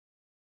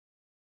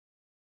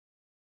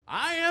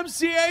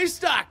IMCA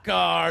Stock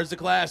Cars, the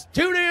class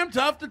too damn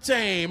tough to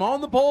tame. On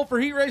the pole for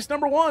heat race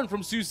number 1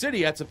 from Sioux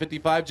City, that's a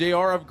 55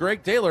 JR of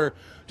Greg Taylor.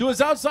 To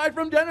his outside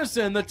from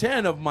Denison, the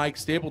 10 of Mike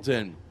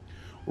Stapleton.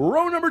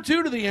 Row number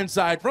 2 to the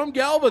inside from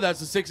Galva, that's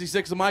the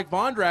 66 of Mike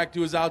Vondrack.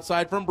 To his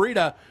outside from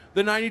Breda,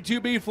 the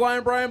 92B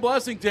Flying Brian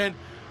Blessington.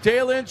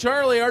 Tail end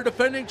Charlie, our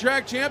defending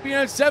track champion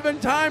and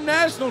 7-time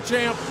national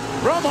champ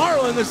from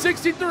Harlan, the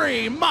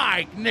 63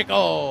 Mike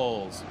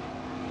Nichols.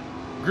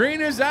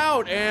 Green is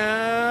out,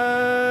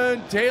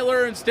 and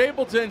Taylor and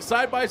Stapleton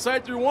side by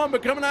side through 1,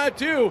 but coming out of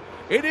 2,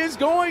 it is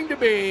going to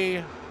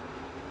be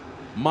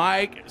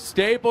Mike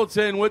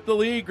Stapleton with the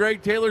lead.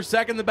 Greg Taylor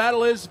second. The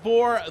battle is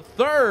for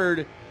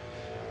third.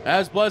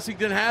 As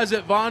Blessington has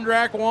it,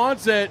 Vondrack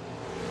wants it.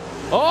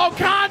 Oh,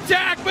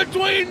 contact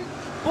between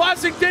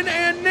Blessington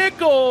and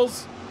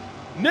Nichols.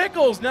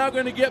 Nichols now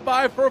going to get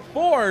by for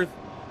fourth.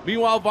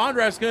 Meanwhile,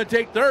 Vondrack's going to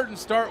take third and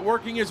start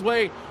working his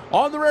way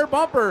on the rear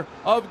bumper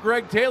of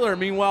Greg Taylor.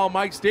 Meanwhile,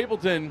 Mike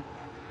Stapleton,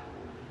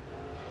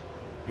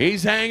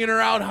 he's hanging her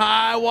out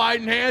high,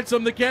 wide, and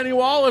handsome, the Kenny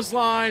Wallace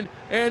line,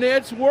 and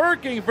it's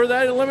working for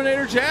that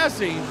Eliminator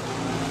chassis.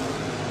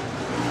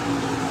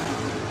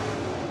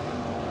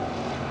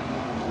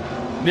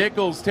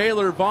 Nichols,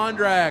 Taylor,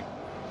 Vondrack.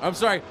 I'm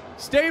sorry,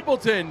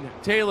 Stapleton,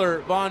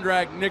 Taylor,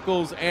 Vondrack,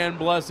 Nichols, and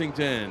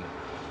Blessington.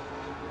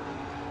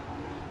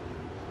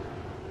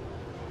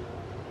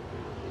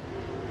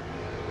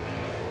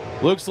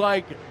 Looks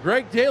like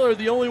Greg Taylor,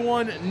 the only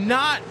one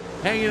not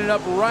hanging it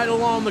up right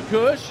along the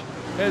cush,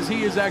 as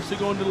he is actually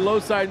going to the low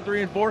side in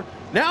 3 and 4.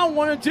 Now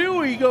 1 and 2,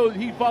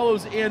 he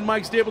follows in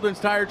Mike Stapleton's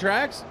tire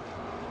tracks.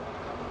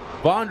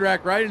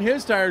 Vondrack right in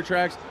his tire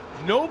tracks.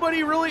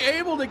 Nobody really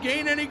able to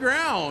gain any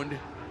ground.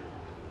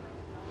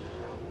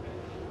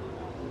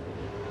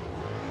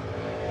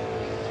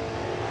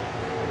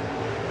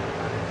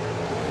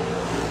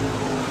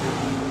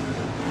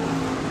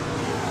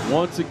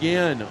 Once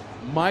again,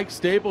 Mike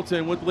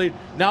Stapleton with the lead.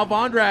 Now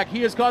Vondrack,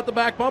 he has caught the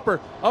back bumper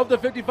of the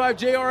 55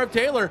 JR of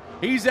Taylor.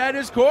 He's at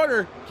his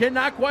quarter,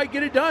 cannot quite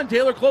get it done.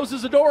 Taylor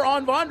closes the door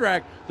on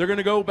Vondrack. They're going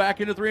to go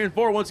back into 3 and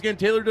 4. Once again,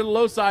 Taylor to the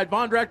low side,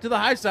 Vondrack to the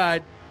high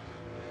side.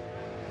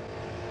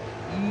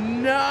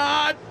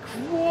 Not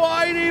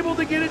quite able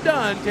to get it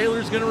done.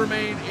 Taylor's going to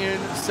remain in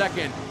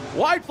second.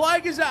 White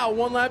flag is out,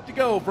 1 lap to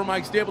go for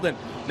Mike Stapleton.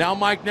 Now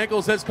Mike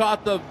Nichols has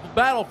caught the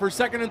battle for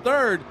second and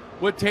third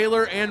with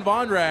Taylor and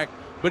Vondrack.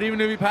 But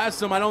even if he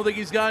passes him, I don't think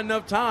he's got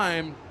enough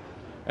time.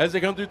 As they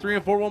come through 3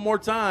 and 4 one more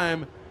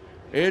time,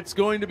 it's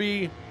going to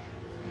be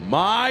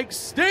Mike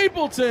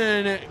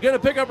Stapleton going to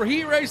pick up for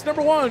heat race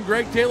number 1.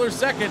 Greg Taylor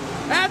second.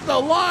 At the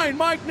line,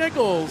 Mike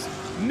Nichols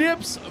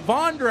nips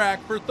Vondrack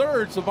for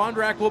third, so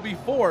Vondrack will be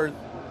fourth.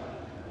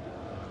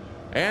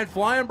 And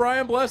Flying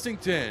Brian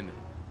Blessington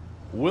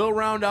will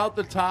round out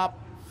the top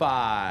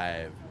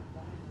 5.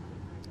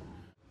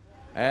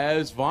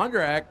 As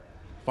Vondrack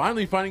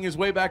finally finding his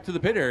way back to the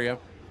pit area.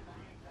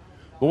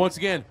 But once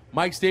again,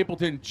 Mike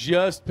Stapleton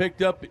just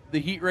picked up the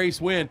heat race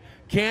win.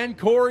 Can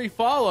Corey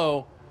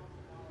follow?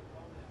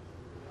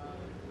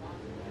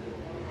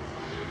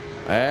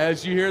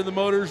 As you hear the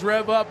motors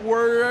rev up,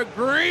 we're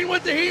green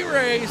with the heat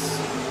race.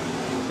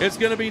 It's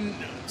going to be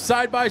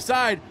side by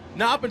side.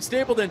 Knopp and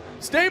Stapleton.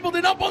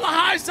 Stapleton up on the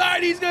high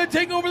side. He's going to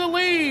take over the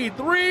lead.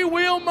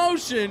 3-wheel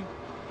motion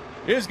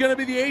is going to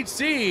be the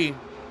HC.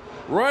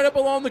 Right up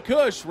along the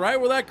cush, right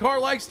where that car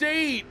likes to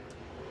eat.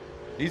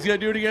 He's going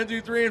to do it again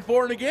through 3 and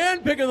 4, and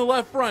again picking the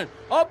left front.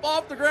 Up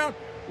off the ground,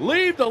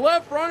 leave the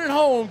left front at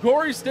home.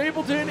 Corey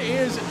Stapleton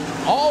is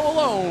all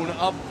alone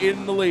up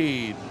in the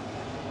lead.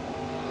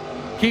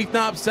 Keith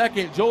Knopp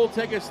second, Joel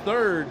Tickets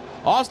third.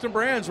 Austin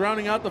Brands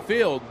rounding out the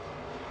field.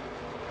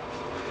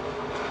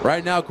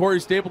 Right now,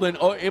 Corey Stapleton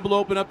able to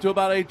open up to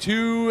about a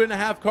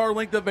 2.5 car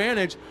length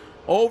advantage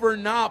over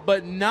Knopp,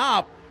 but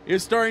Knopp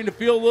is starting to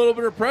feel a little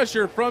bit of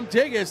pressure from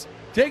Tickets.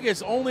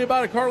 Tickets only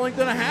about a car length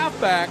and a half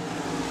back.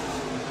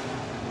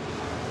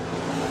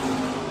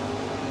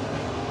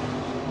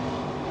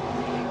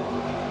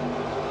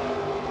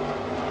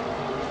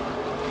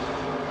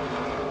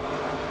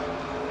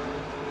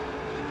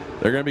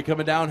 They're going to be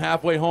coming down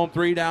halfway home,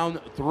 3 down,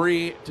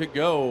 3 to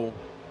go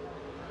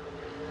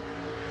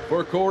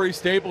for Corey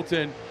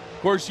Stapleton.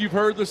 Of course, you've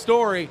heard the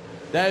story.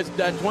 That is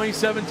that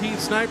 2017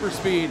 Sniper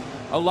Speed.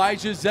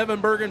 Elijah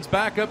Zevenbergen's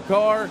backup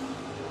car.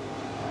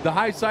 The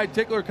high side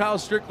tickler, Kyle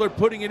Strickler,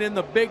 putting it in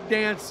the big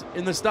dance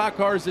in the stock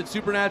cars at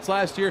Supernats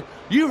last year.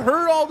 You've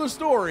heard all the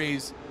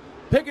stories.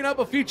 Picking up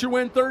a feature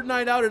win third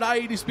night out at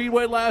I-80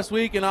 Speedway last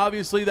week, and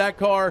obviously that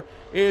car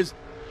is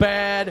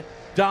bad,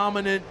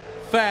 dominant,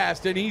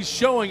 fast, and he's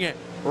showing it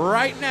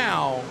right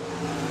now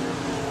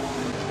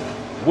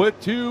with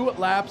 2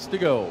 laps to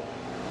go.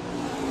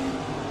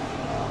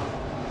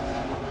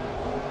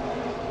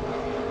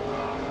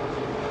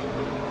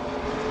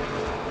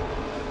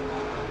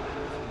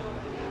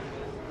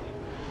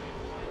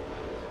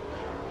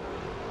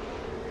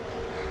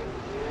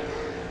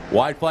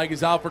 White flag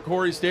is out for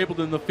Corey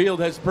Stapleton. The field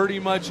has pretty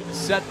much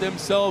set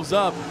themselves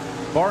up.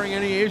 Barring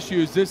any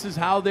issues, this is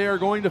how they are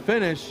going to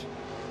finish.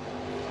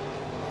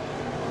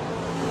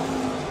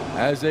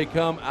 as they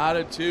come out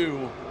of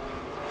 2.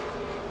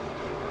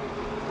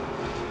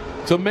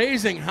 It's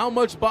amazing how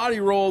much body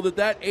roll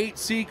that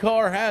 8C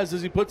car has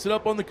as he puts it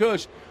up on the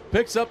cush.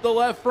 Picks up the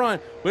left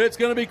front, but it's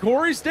going to be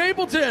Corey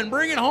Stapleton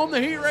bringing home the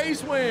heat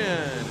race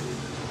win.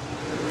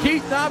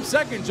 Keith Knopp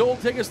second, Joel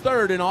Tigas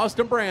third, and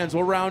Austin Brands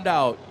will round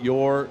out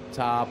your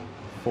top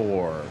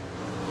 4.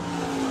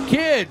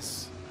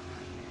 Kids,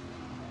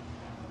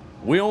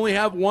 we only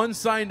have one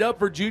signed up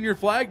for Junior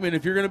Flagman.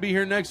 If you're going to be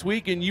here next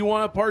week and you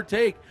want to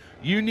partake,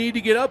 you need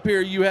to get up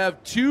here. You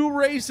have 2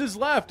 races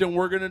left, and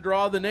we're going to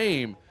draw the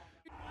name.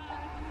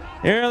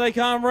 Here they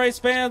come, race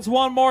fans,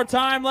 one more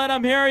time. Let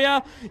them hear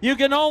you. You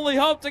can only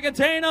hope to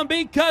contain them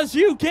because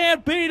you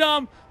can't beat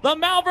them. The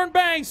Malvern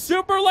Banks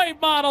Super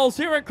Late Models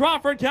here at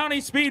Crawford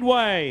County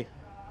Speedway.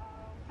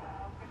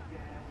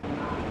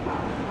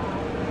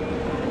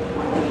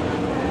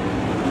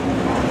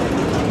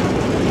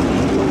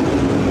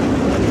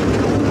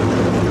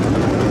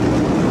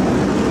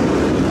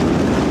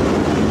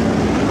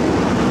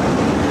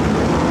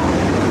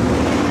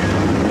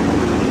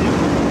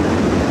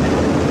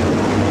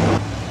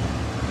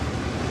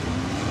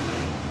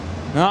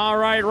 All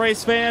right,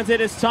 race fans, it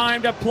is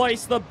time to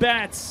place the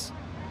bets.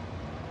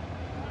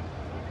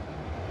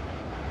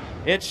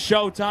 It's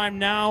showtime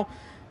now.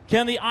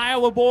 Can the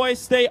Iowa boys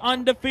stay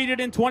undefeated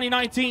in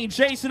 2019?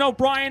 Jason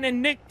O'Brien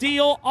and Nick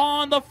Deal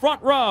on the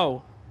front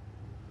row.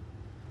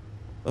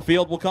 The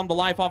field will come to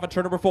life off of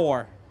turn number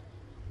 4.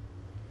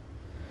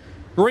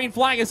 Green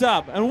flag is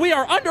up, and we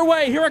are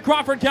underway here at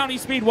Crawford County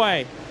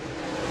Speedway.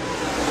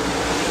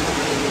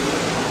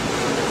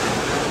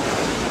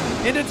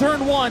 Into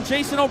turn 1,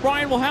 Jason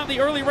O'Brien will have the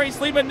early race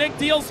lead, but Nick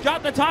Deal's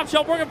got the top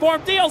shelf working for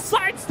him. Deal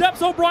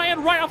sidesteps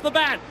O'Brien right off the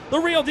bat. The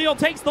real Deal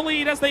takes the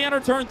lead as they enter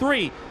turn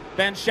 3.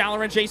 Ben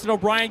Schaller and Jason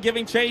O'Brien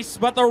giving chase,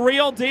 but the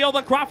real Deal,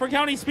 the Crawford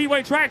County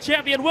Speedway track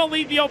champion, will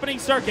lead the opening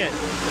circuit.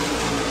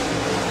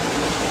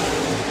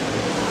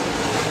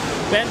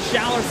 Ben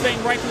Schaller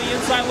staying right to the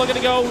inside, looking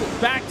to go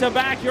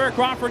back-to-back here at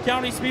Crawford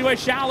County Speedway.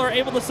 Schaller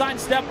able to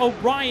sidestep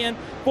O'Brien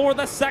for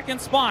the second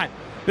spot.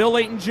 Bill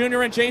Layton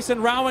Jr. and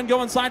Jason Rowan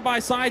going side by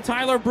side.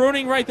 Tyler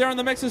Bruning right there in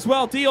the mix as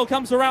well. Deal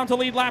comes around to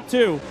lead lap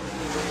 2.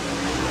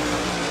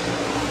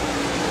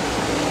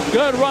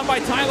 Good run by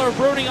Tyler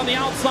Bruning on the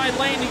outside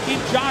lane to keep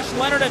Josh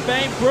Leonard at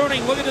bay.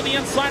 Bruning looking to the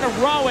inside of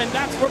Rowan.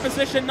 That's for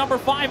position number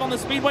 5 on the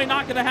speedway.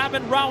 Not going to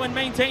happen. Rowan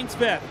maintains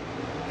 5th.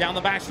 Down the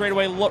back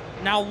straightaway,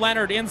 now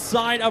Leonard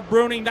inside of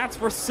Bruning. That's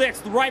for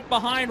 6th, right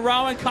behind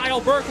Rowan.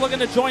 Kyle Burke looking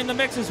to join the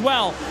mix as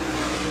well.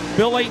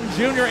 Bill Layton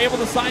Jr. able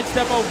to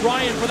sidestep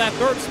O'Brien for that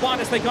 3rd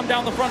spot as they come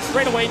down the front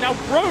straightaway. Now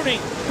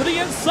Bruning to the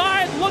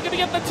inside, looking to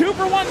get the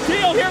 2-for-1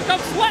 deal. Here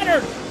comes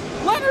Leonard.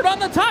 Leonard on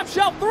the top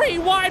shelf, 3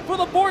 wide for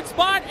the 4th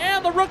spot,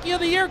 and the Rookie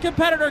of the Year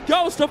competitor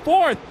goes to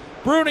 4th.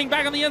 Bruning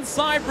back on the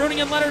inside.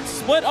 Bruning and Leonard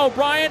split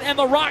O'Brien, and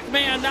the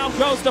Rockman now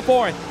goes to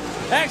 4th.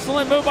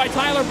 Excellent move by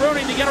Tyler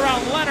Bruning to get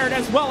around Leonard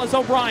as well as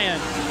O'Brien.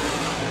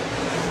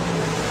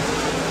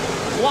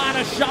 A lot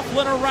of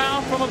shuffling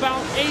around from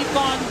about 8th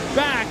on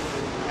back,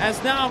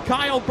 as now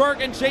Kyle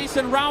Burke and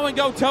Jason Rowan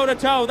go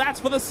toe-to-toe. That's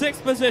for the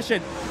 6th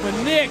position.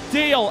 But Nick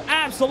Deal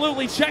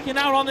absolutely checking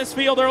out on this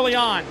field early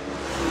on.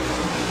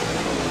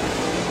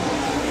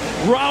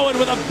 Rowan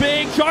with a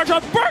big charge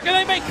on Burke, and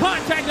they make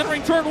contact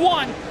entering turn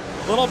 1.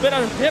 Little bit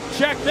of hip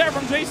check there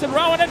from Jason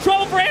Rowan, and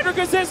trouble for Andrew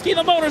Kosinski.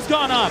 The motor's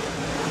gone up.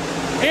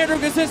 Andrew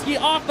Kosinski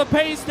off the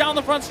pace down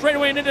the front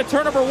straightaway and into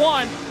turn number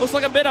 1. Looks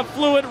like a bit of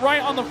fluid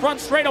right on the front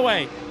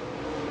straightaway.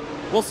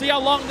 We'll see how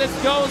long this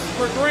goes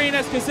for green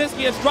as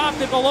Kosinski has dropped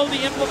it below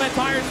the implement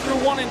tires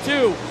through 1 and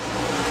 2.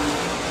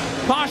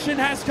 Caution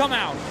has come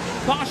out.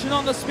 Caution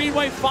on the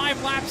speedway,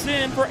 5 laps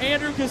in for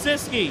Andrew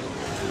Kosinski.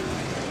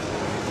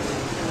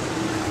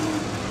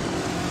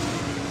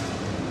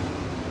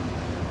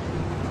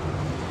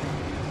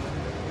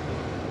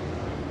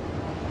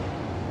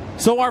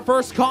 So our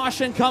first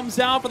caution comes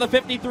out for the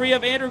 53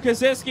 of Andrew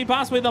Kosinski,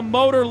 possibly the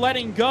motor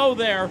letting go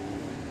there.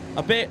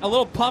 A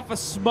little puff of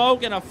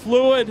smoke and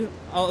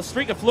a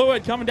streak of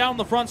fluid coming down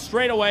the front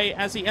straightaway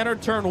as he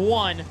entered turn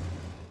 1.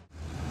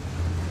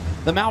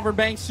 The Malvern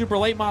Banks Super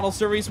Late Model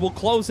Series will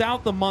close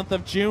out the month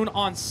of June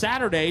on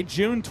Saturday,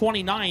 June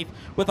 29th,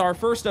 with our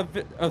first of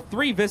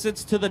 3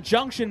 visits to the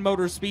Junction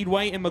Motor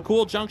Speedway in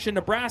McCool Junction,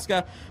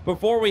 Nebraska,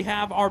 before we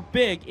have our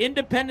big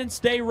Independence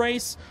Day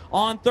race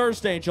on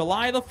Thursday,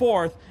 July the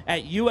 4th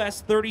at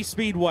US 30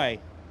 Speedway.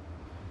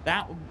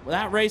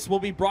 That race will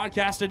be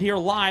broadcasted here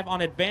live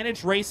on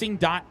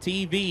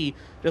AdvantageRacing.tv,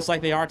 just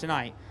like they are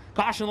tonight.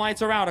 Caution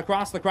lights are out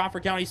across the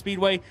Crawford County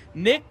Speedway.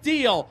 Nick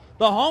Deal,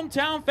 the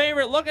hometown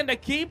favorite, looking to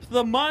keep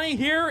the money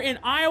here in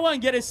Iowa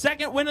and get his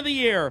 2nd win of the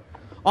year.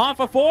 Off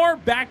of 4,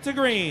 back to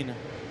green.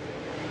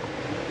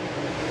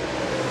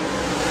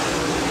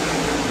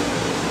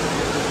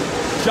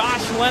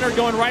 Josh Leonard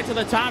going right to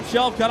the top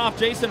shelf, cut off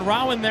Jason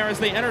Rowan there as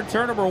they entered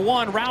turn number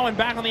 1. Rowan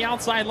back on the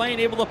outside lane,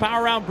 able to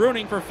power around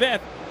Bruning for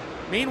 5th.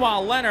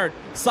 Meanwhile, Leonard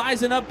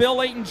sizing up Bill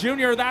Layton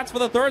Jr. That's for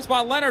the 3rd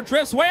spot. Leonard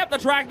drifts way up the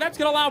track. That's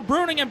going to allow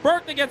Bruning and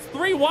Burke to get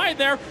 3 wide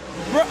there.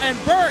 And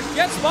Burke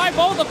gets by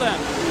both of them.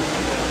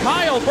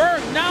 Kyle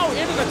Burke now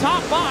into the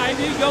top 5.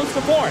 He goes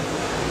to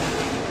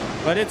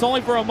 4th. But it's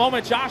only for a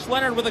moment. Josh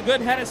Leonard with a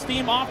good head of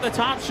steam off the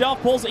top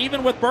shelf. Pulls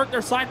even with Burke.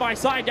 They're side by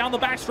side down the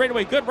back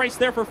straightaway. Good race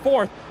there for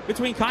 4th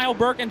between Kyle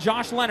Burke and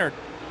Josh Leonard.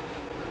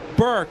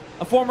 Burke,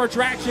 a former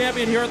track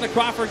champion here at the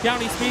Crawford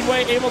County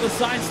Speedway, able to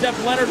sidestep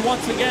Leonard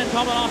once again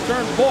coming off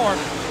turn 4.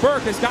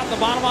 Burke has got the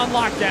bottom on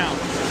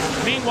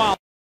lockdown. Meanwhile,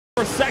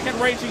 for second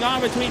raging on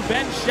between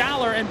Ben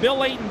Schaller and Bill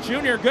Layton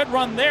Jr. Good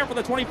run there for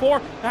the 24.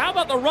 How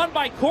about the run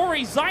by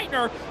Corey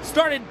Zeitner?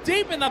 Started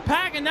deep in the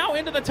pack and now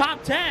into the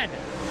top 10.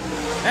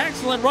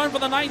 Excellent run for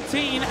the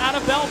 19 out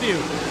of Bellevue.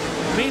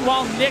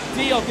 Meanwhile, Nick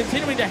Deal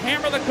continuing to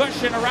hammer the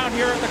cushion around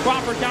here at the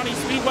Crawford County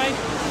Speedway.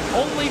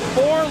 Only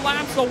 4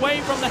 laps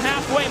away from the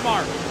halfway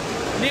mark.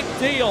 Nick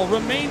Deal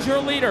remains your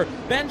leader.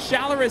 Ben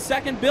Schaller is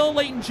second. Bill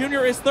Layton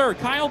Jr. is third.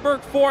 Kyle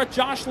Burke 4th.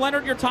 Josh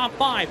Leonard your top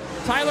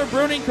 5. Tyler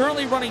Bruning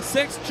currently running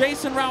 6th.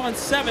 Jason Rowan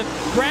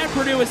 7th. Brad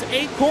Purdue is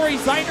 8th. Corey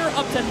Zeitner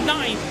up to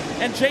 9th.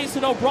 And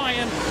Jason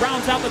O'Brien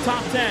rounds out the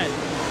top 10.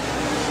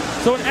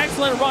 So an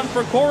excellent run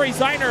for Corey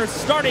Zeitner.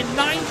 Started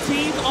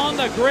 19th on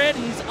the grid.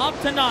 He's up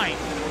to 9th.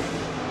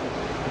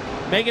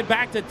 Make it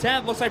back to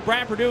 10th. Looks like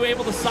Brad Purdue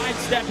able to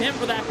sidestep him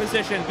for that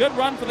position. Good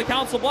run for the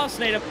Council Bluffs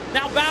native.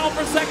 Now battle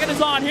for second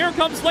is on. Here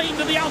comes Layton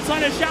to the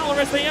outside of Schaller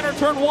as they enter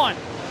turn 1.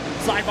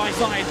 Side by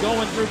side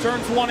going through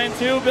turns 1 and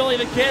 2. Billy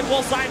the Kid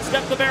will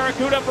sidestep the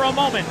Barracuda for a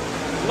moment.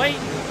 Layton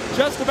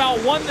just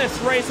about won this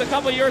race a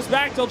couple years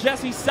back till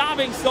Jesse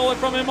Sabbing stole it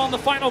from him on the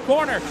final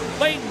corner.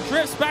 Layton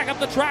drifts back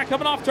up the track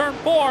coming off turn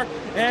 4.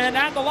 And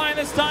at the line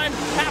this time,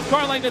 half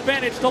car length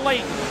advantage to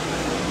Layton.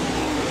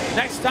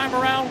 Next time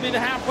around will be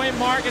the halfway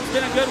mark. It's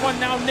been a good one.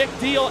 Now Nick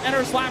Deal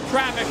enters lap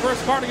traffic.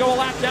 First car to go a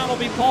lap down will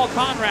be Paul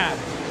Conrad.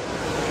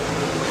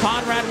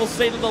 Conrad will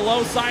stay to the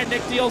low side.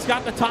 Nick Deal's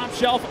got the top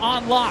shelf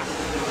on lock.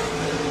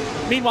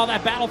 Meanwhile,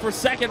 that battle for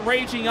second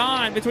raging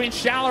on between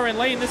Schaller and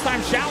Layton. This time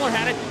Schaller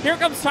had it. Here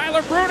comes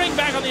Tyler Bruning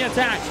back on the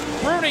attack.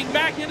 Bruning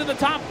back into the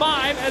top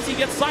 5 as he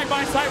gets side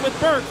by side with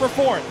Burke for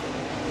 4th.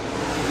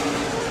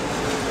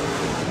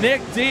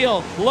 Nick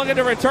Deal looking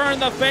to return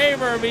the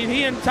favor. I mean,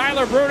 he and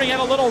Tyler Bruning had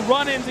a little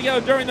run-in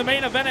together during the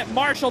main event at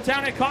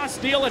Marshalltown. It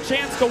cost Deal a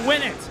chance to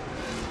win it.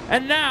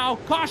 And now,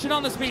 caution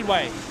on the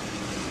Speedway.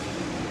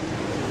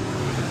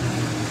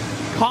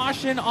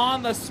 Caution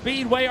on the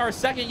Speedway. Our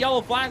second yellow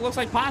flag looks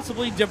like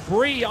possibly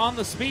debris on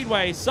the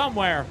Speedway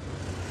somewhere.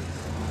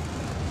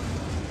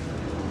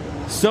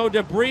 So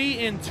debris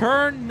in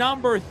turn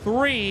number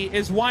 3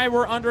 is why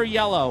we're under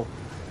yellow.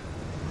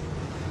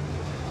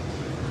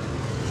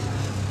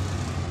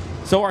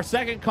 So our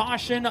second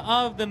caution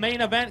of the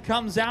main event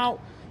comes out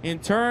in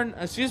turn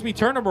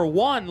number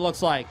 1,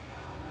 looks like.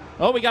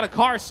 Oh, we got a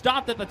car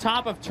stopped at the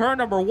top of turn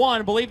number 1.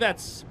 I believe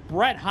that's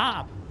Brett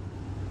Hopp.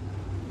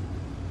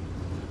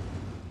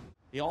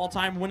 The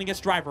all-time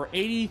winningest driver,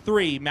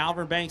 83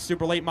 Malvern Banks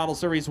Super Late Model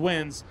Series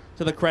wins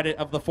to the credit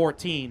of the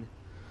 14.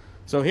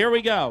 So here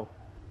we go.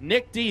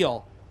 Nick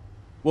Deal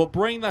will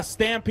bring the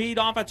Stampede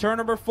off at turn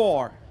number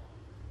 4.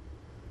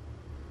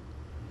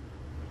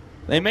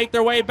 They make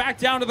their way back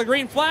down to the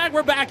green flag.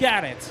 We're back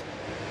at it.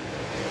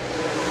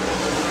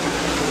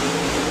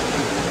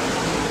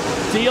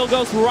 Deal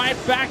goes right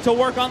back to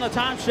work on the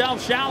top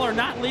shelf. Schaller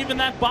not leaving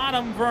that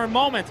bottom for a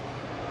moment.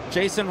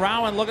 Jason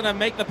Rowan looking to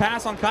make the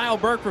pass on Kyle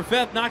Burke for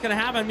 5th. Not going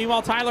to happen.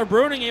 Meanwhile, Tyler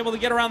Bruning able to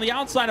get around the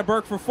outside of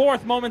Burke for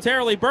 4th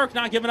momentarily. Burke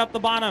not giving up the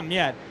bottom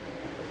yet.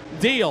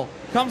 Deal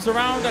comes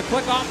around to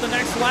click off the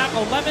next lap.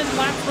 11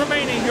 laps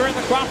remaining here at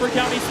the Crawford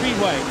County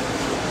Speedway.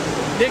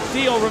 Nick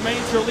Deal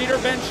remains your leader.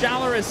 Ben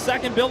Schaller is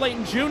second. Bill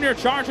Layton Jr.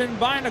 charging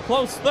by in a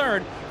close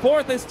 3rd.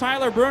 4th is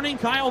Tyler Bruning.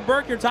 Kyle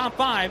Burke your top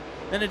 5.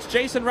 Then it's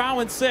Jason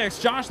Rowan 6th.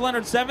 Josh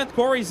Leonard 7th.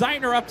 Corey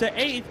Zeitner up to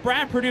 8th.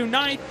 Brad Purdue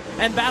 9th.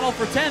 And battle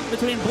for 10th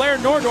between Blair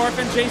Nordorf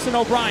and Jason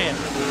O'Brien.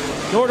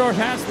 Nordorf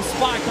has the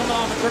spot coming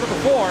off at turn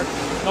number 4.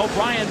 And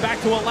O'Brien back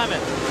to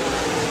 11th.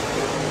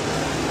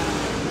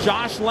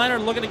 Josh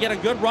Leonard looking to get a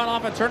good run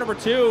off at turn number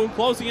 2,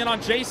 closing in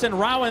on Jason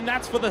Rowan.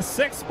 That's for the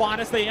 6th spot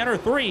as they enter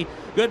 3.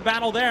 Good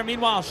battle there.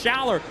 Meanwhile,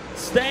 Schaller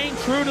staying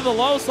true to the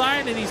low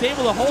side, and he's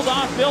able to hold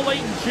off Bill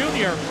Layton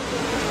Jr.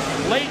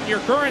 Layton, your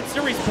current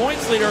series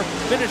points leader,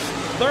 finished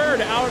 3rd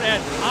out at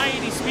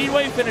I-80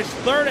 Speedway, finished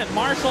 3rd at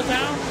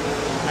Marshalltown.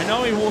 I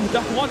know he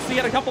wants to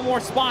get a couple more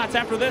spots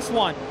after this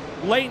one.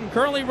 Layton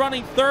currently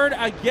running 3rd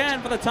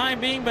again for the time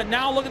being, but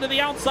now looking to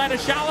the outside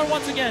of Schaller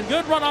once again.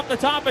 Good run off the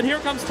top, and here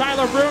comes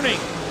Tyler Bruning.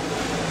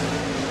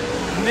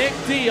 Nick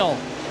Deal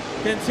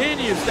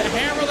continues to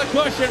hammer the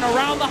cushion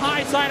around the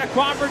high side of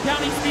Crawford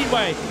County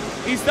Speedway.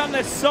 He's done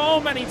this so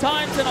many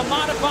times in a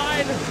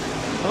modified.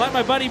 Like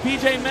my buddy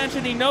PJ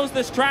mentioned, he knows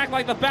this track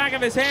like the back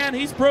of his hand.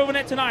 He's proven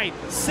it tonight.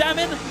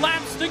 7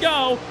 laps to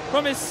go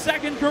from his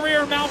 2nd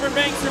career Malvern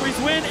Banks Series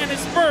win and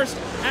his 1st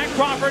at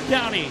Crawford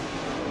County.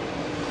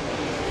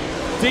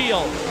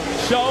 Deal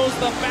shows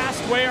the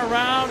fast way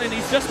around, and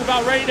he's just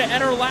about ready to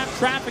enter lap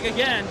traffic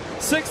again.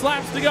 6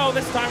 laps to go,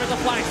 this time at the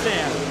flag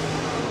stand.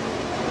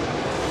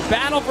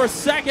 Battle for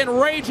second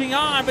raging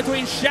on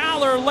between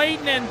Schaller,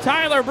 Layton, and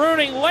Tyler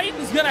Bruning.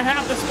 Layton's going to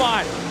have the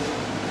spot.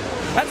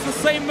 That's the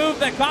same move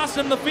that cost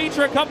him the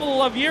feature a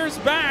couple of years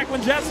back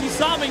when Jesse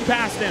Salming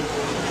passed him.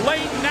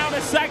 Layton now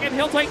to second.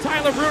 He'll take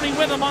Tyler Bruning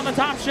with him on the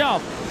top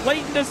shelf.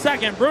 Layton to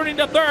second. Bruning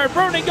to third.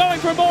 Bruning going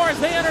for more as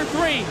they enter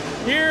 3.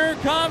 Here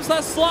comes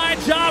the slide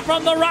job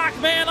from the Rock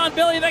Man on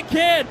Billy the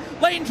Kid.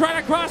 Layton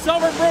trying to cross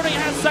over. Bruning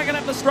has second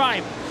at the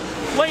stripe.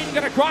 Layton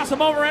going to cross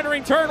him over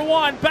entering turn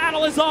 1.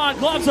 Battle is on.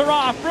 Gloves are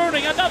off.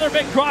 Bruning another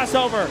big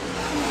crossover.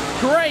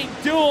 Great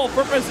duel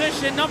for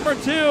position number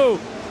 2.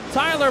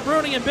 Tyler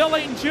Bruning and Bill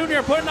Layton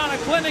Jr. putting on a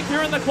clinic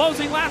here in the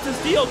closing laps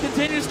as Deal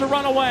continues to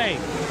run away.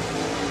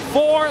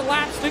 4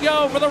 laps to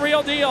go for the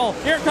real deal.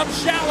 Here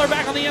comes Schaller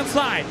back on the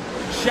inside.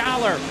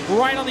 Schaller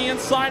right on the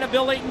inside of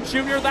Bill Layton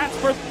Jr. That's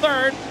for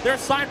third. They're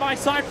side by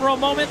side for a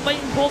moment.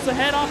 Layton pulls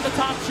ahead off the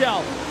top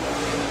shelf.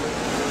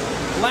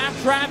 Lap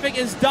traffic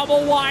is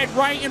double wide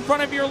right in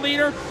front of your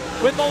leader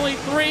with only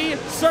 3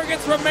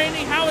 circuits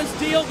remaining. How is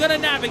Deal going to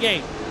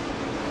navigate?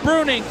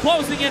 Bruning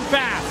closing in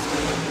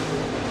fast.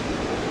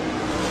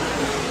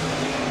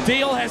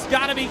 Deal has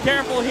got to be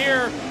careful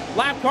here.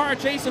 Lap car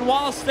Jason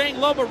Wallace staying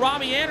low, but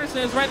Robbie Anderson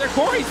is right there.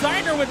 Corey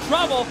Zeidner with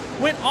trouble,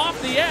 went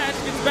off the edge,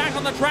 gets back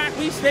on the track.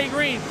 We stay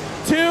green.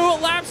 2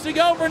 laps to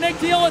go for Nick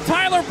Deal, and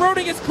Tyler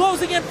Bruning is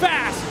closing in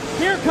fast.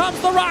 Here comes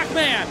the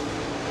Rockman.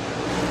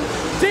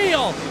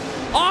 Deal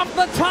off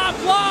the top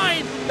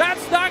line.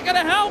 That's not going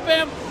to help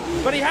him,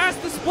 but he has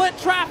to split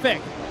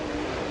traffic.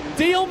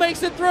 Deal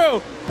makes it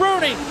through.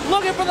 Bruning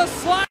looking for the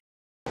slide.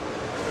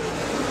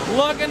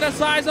 Looking to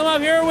size him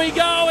up. Here we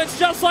go. It's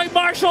just like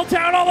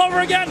Marshalltown all over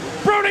again.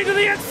 Bruning to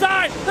the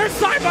inside. They're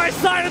side by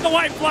side at the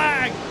white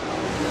flag.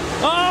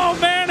 Oh,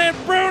 man, and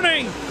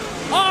Bruning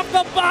off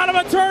the bottom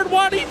of turn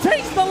 1. He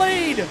takes the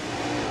lead.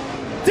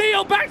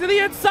 Deal back to the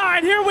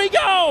inside. Here we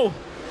go.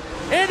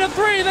 Into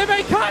 3. They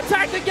make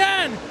contact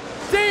again.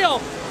 Deal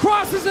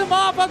crosses him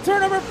off on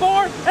turn number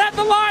 4. At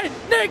the line,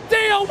 Nick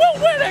Deal will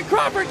win at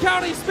Crawford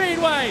County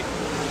Speedway.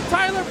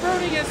 Tyler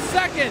Bruning is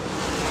second.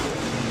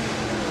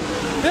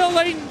 Bill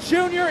Layton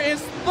Jr. is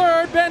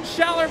third, Ben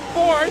Schaller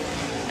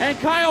fourth, and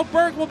Kyle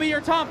Burke will be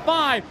your top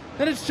 5.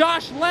 Then it's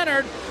Josh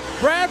Leonard,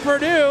 Brad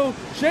Perdue,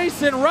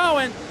 Jason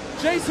Rowan,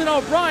 Jason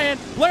O'Brien,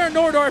 Blair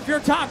Nordorf,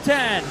 your top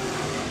 10.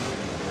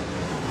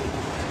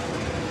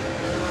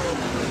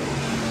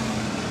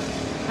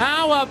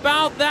 How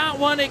about that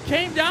one? It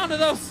came down to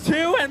those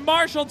 2 in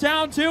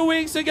Marshalltown 2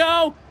 weeks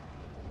ago.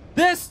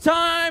 This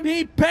time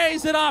he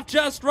pays it off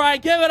just right.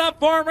 Give it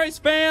up for him, race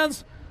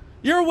fans.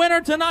 Your winner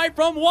tonight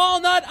from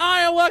Walnut,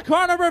 Iowa,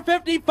 car number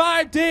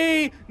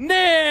 55D,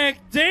 Nick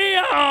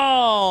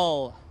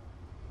Deal.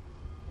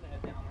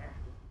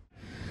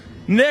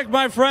 Nick,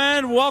 my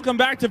friend, welcome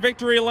back to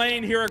Victory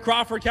Lane here at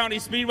Crawford County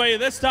Speedway.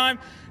 This time,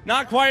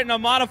 not quite in a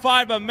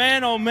modified, but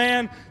man, oh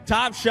man,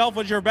 Top Shelf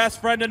was your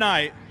best friend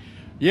tonight.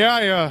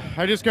 Yeah,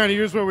 I just kind of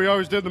used what we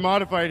always did in the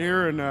modified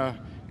here and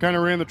kind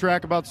of ran the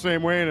track about the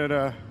same way, and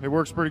it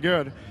works pretty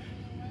good.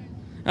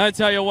 I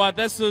tell you what,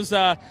 this was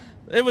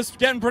it was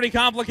getting pretty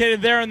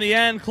complicated there in the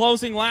end.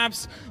 Closing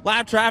laps,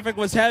 lap traffic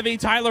was heavy.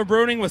 Tyler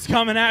Bruning was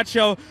coming at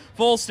you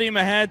full steam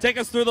ahead. Take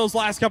us through those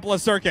last couple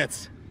of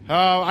circuits.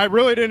 I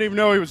really didn't even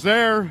know he was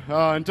there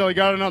until he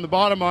got in on the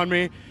bottom on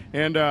me,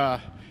 and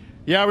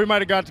yeah, we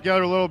might have got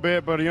together a little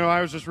bit, but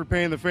I was just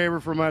repaying the favor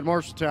from at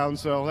Marshalltown,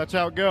 so that's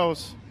how it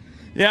goes.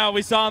 Yeah,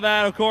 we saw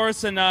that, of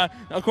course, and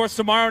of course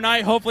tomorrow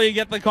night, hopefully you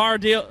get the car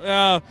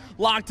deal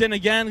locked in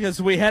again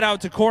because we head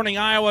out to Corning,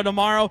 Iowa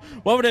tomorrow.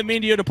 What would it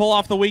mean to you to pull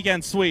off the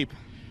weekend sweep?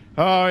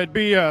 It'd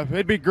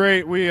be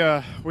great. We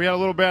had a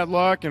little bad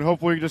luck, and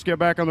hopefully we can just get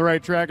back on the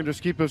right track and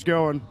just keep this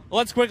going.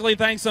 Let's quickly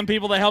thank some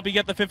people that help you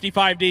get the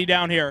 55D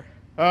down here.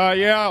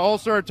 Yeah,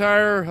 All-Star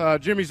Tire,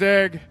 Jimmy's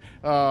Egg,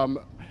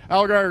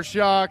 Alligator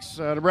Shocks,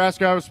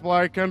 Nebraska Iowa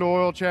Supply, Kendall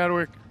Oil,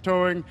 Chadwick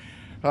Towing.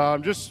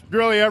 Just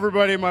really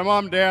everybody. My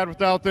mom and dad,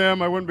 without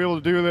them I wouldn't be able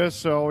to do this,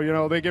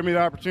 so they give me the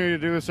opportunity to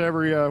do this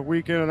every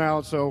week in and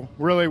out, so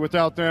really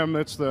without them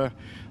that's the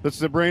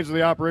brains of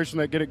the operation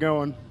that get it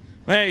going.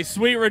 Hey,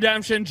 sweet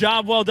redemption,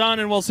 job well done,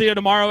 and we'll see you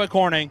tomorrow at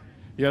Corning.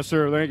 Yes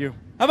sir, thank you.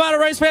 How about it,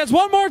 race fans?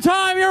 One more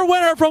time, your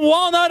winner from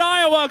Walnut,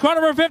 Iowa,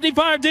 car number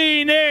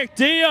 55D, Nick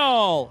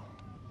Deal.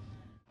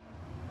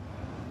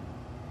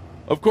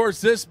 Of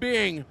course, this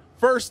being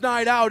first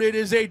night out, it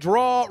is a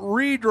draw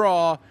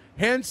redraw.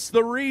 Hence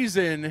the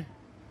reason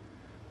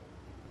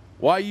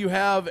why you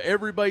have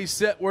everybody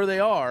set where they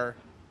are.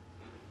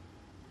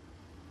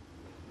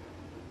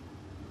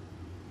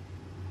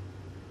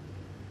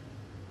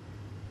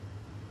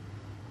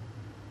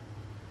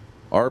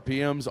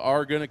 RPMs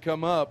are going to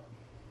come up.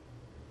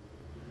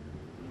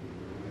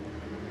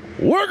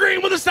 We're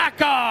green with the stock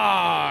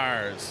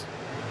cars.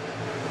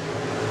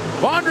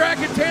 Vondrak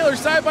and Taylor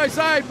side by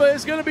side, but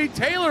it's going to be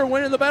Taylor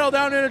winning the battle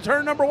down into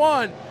turn number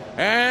 1.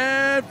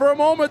 And for a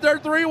moment, they're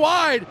 3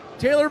 wide.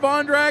 Taylor,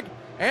 Vondrak,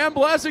 and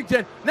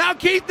Blessington. Now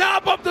Keith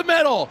Knopp up the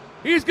middle.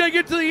 He's going to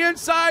get to the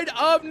inside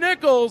of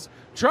Nichols.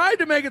 Tried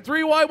to make it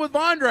 3 wide with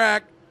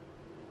Vondrak.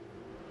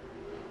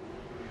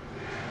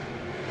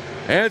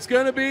 And it's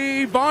going to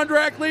be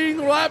Vondrak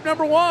leading lap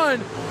number 1.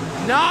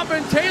 Knopp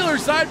and Taylor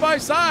side by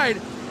side.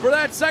 for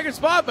that second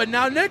spot, but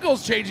now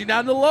Nichols changing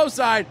down to the low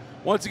side.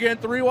 Once again,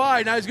 3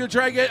 wide. Now he's going to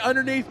try to get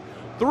underneath.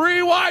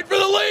 3 wide for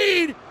the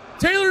lead.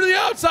 Taylor to the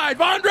outside.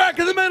 Vondrak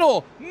in the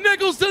middle.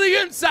 Nichols to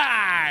the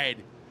inside.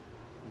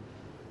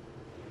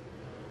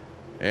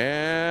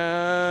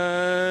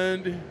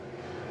 And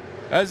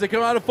as they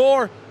come out of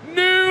 4,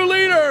 new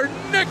leader,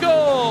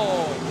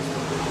 Nichols.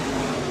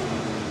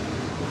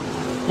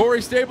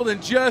 Corey Stapleton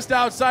just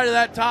outside of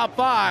that top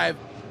 5.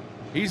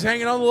 He's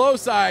hanging on the low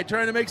side,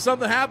 trying to make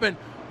something happen.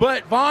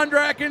 But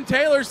Vondrak and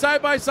Taylor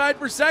side by side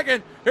for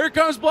second. Here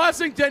comes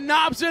Blessington.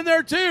 Knopp's in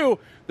there too.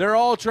 They're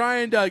all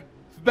trying to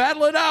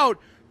battle it out,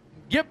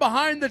 get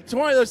behind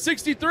the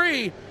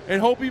 63,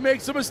 and hope he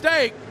makes a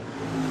mistake.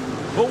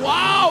 But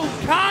wow,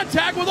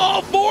 contact with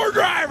all 4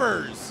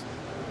 drivers.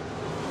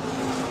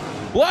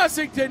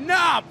 Blessington,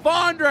 Knopp,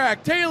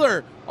 Vondrak,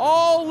 Taylor,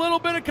 all a little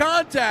bit of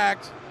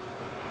contact.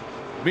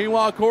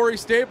 Meanwhile, Corey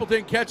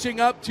Stapleton catching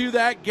up to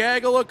that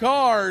gaggle of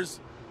cars.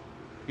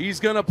 He's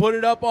going to put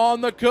it up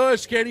on the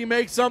cush. Can he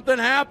make something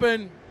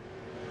happen?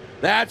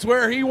 That's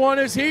where he won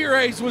his heat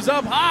race, was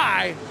up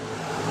high.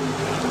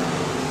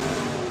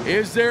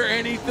 Is there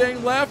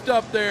anything left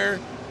up there?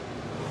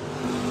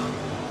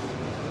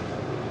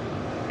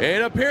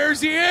 It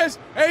appears he is.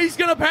 And he's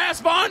going to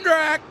pass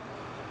Vondrak.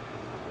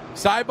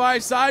 Side by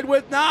side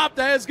with Knopp.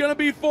 That is going to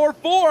be for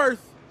 4th.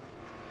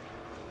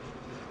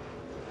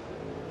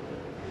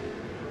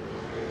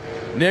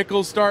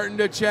 Nichols starting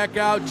to check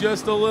out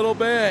just a little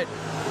bit.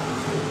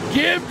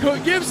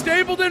 Give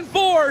Stapleton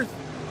 4th.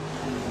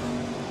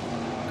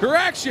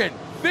 Correction,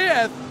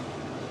 5th.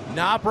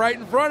 Knopp right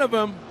in front of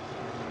him.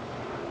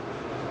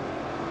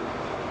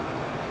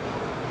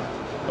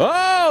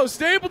 Oh,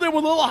 Stapleton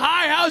with a little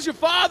high. How's your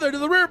father? To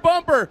the rear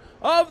bumper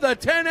of the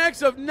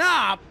 10X of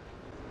Knopp.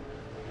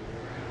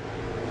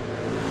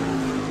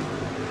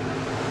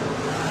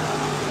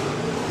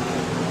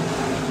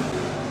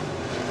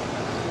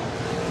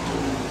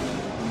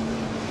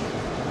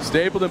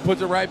 Stapleton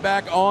puts it right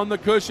back on the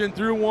cushion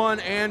through 1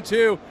 and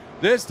 2.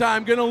 This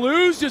time going to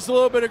lose just a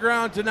little bit of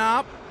ground to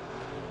Knopp.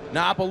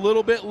 Knopp a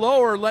little bit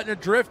lower, letting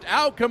it drift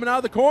out, coming out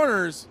of the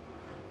corners.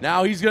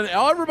 Now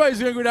everybody's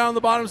going to go down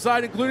the bottom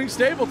side, including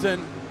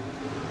Stapleton.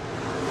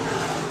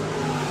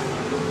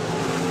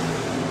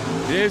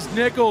 It is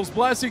Nichols,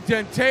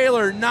 Blessington,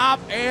 Taylor,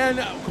 Knopp,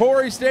 and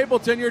Corey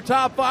Stapleton, your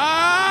top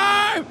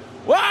 5.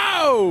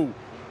 Wow!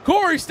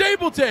 Corey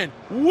Stapleton,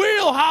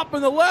 wheel hop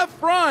in the left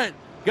front.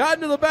 Got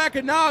into the back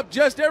of Knopp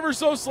just ever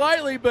so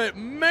slightly, but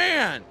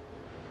man,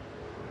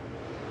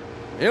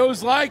 it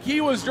was like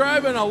he was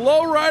driving a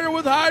lowrider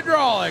with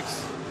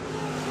hydraulics.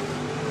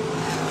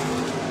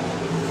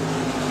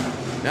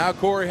 Now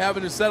Corey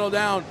having to settle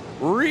down,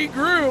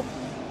 regroup,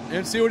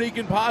 and see what he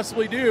can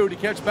possibly do to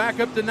catch back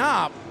up to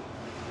Knopp.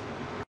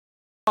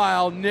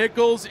 While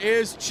Nichols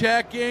is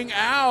checking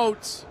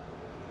out.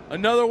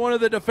 Another one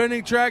of the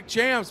defending track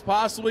champs,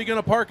 possibly going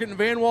to park it in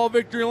Van Wall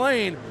Victory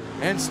Lane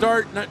and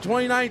start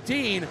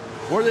 2019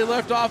 where they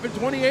left off in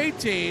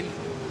 2018.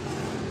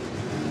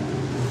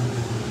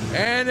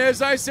 And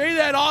as I say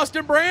that,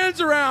 Austin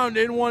Brand's around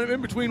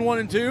in between 1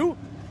 and 2.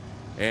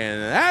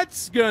 And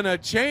that's going to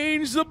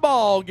change the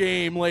ball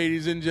game,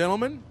 ladies and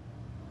gentlemen.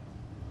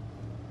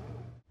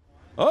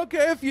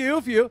 Okay, a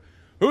few.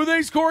 Who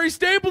thinks Corey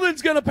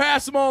Stapleton's going to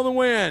pass them all and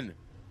win?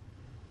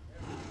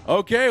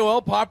 Okay,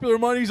 well, popular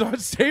money's on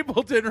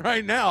Stapleton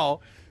right now.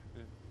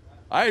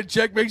 I had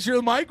checked, make sure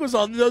the mic was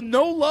on.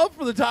 No love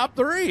for the top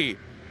 3.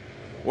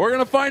 We're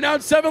going to find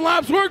out 7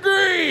 laps. We're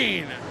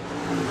green.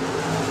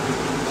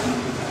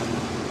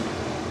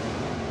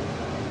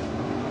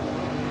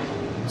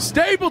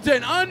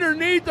 Stapleton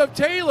underneath of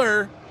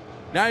Taylor.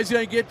 Now he's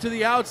going to get to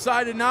the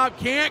outside and Knopp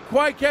can't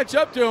quite catch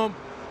up to him.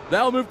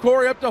 That'll move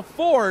Corey up to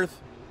 4th.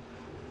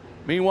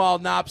 Meanwhile,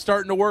 Knopp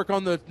starting to work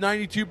on the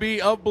 92B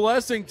of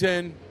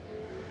Blessington.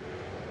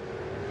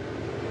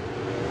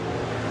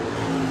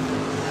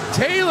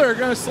 Taylor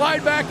going to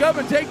slide back up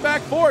and take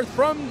back 4th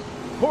from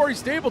Corey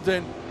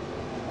Stapleton.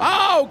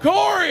 Oh,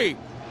 Corey!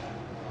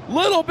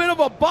 Little bit of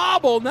a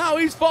bobble. Now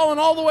he's falling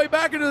all the way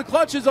back into the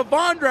clutches of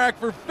Vondrak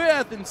for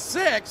 5th and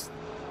 6th.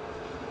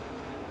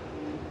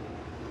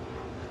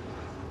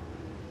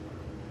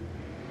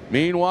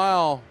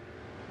 Meanwhile,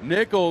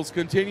 Nichols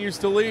continues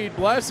to lead.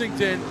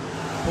 Blessington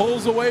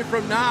pulls away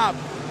from Knopp.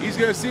 He's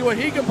going to see what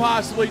he can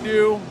possibly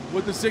do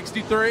with the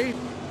 63.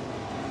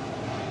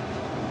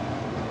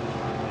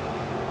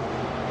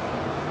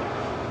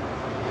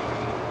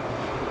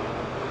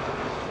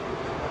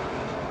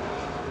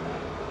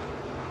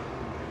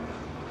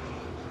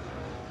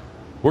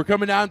 We're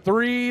coming down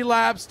 3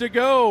 laps to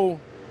go.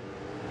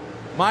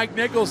 Mike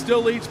Nichols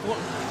still leads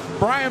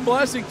Brian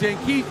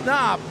Blessington, Keith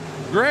Knopp,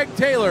 Greg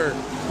Taylor,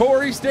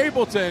 Corey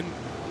Stapleton.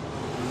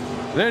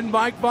 Then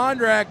Mike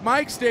Vondrak,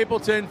 Mike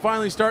Stapleton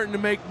finally starting to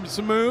make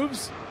some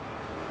moves.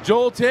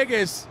 Joel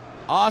Tigges,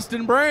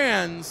 Austin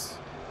Brands.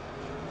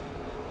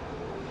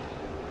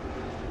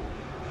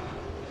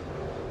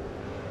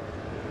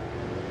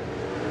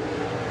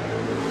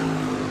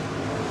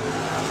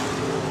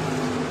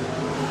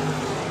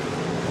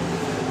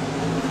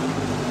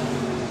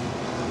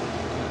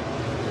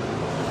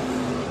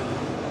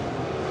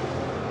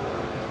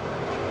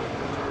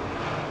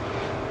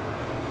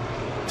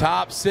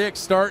 Top 6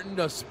 starting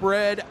to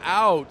spread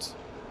out.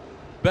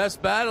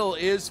 Best battle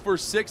is for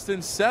 6th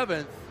and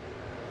 7th.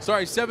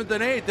 Sorry, 7th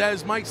and 8th. That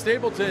is Mike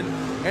Stapleton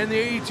and the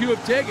 82 of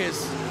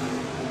Tegas.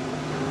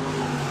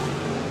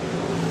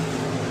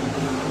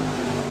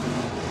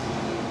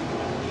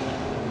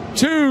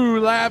 Two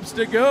laps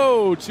to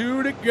go.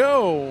 2 to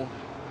go.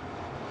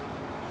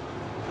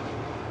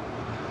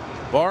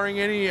 Barring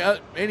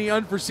any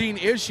unforeseen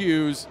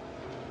issues,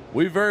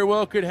 we very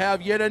well could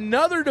have yet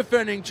another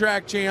defending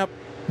track champ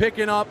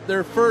picking up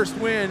their first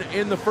win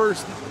in the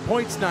first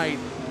points night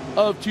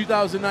of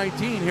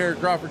 2019 here at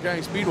Crawford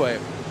County Speedway.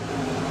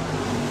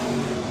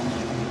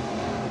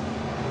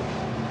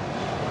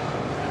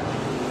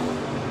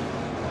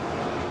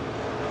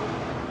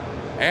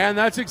 And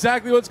that's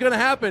exactly what's going to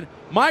happen.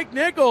 Mike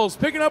Nichols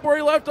picking up where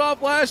he left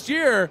off last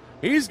year.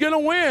 He's going to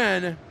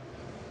win.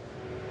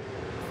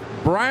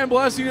 Brian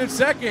Blessing in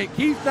second,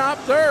 Keith Knopp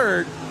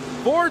third,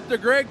 fourth to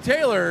Greg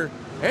Taylor,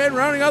 and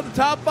rounding out the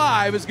top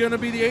 5 is going to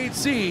be the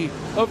 8C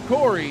of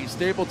Corey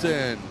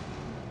Stapleton.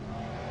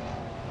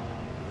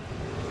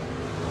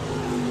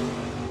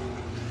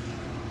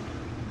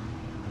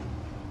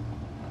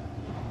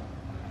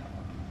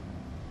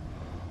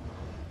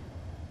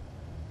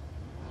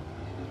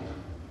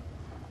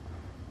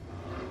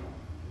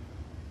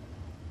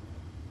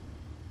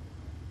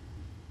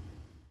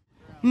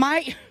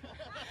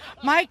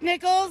 Mike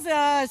Nichols,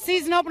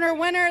 season opener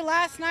winner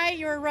last night.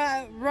 You were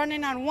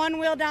running on one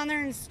wheel down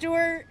there in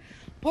Stewart.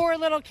 Poor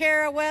little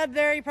Kara Webb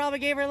there. You probably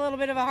gave her a little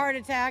bit of a heart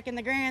attack in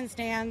the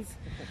grandstands.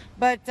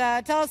 But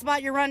tell us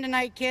about your run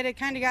tonight, kid. It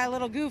kind of got a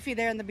little goofy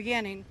there in the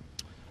beginning.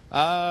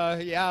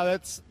 Yeah,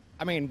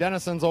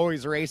 Denison's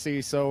always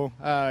racy, so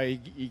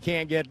you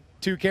can't get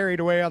too carried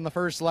away on the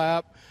first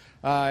lap.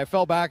 I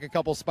fell back a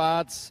couple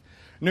spots.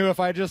 Knew if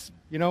I just,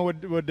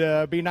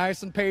 would be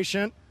nice and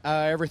patient,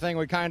 everything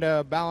would kind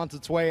of balance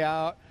its way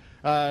out.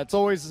 It's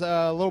always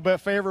a little bit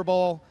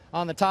favorable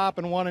on the top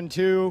in 1 and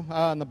 2,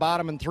 on the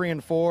bottom in 3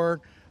 and 4.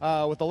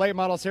 With the late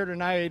models here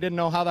tonight, I didn't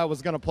know how that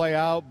was going to play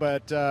out,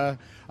 but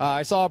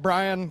I saw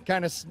Brian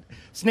kind of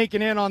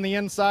sneaking in on the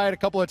inside a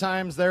couple of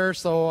times there,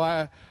 so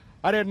I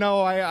didn't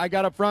know. I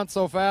got up front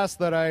so fast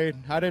that I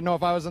didn't know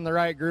if I was in the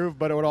right groove,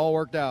 but it would all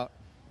worked out.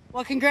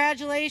 Well,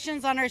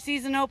 congratulations on our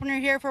season opener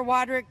here for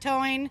Wadrick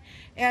Towing,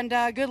 and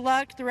good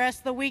luck the rest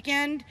of the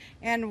weekend,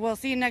 and we'll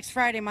see you next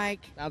Friday, Mike.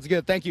 Sounds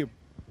good. Thank you.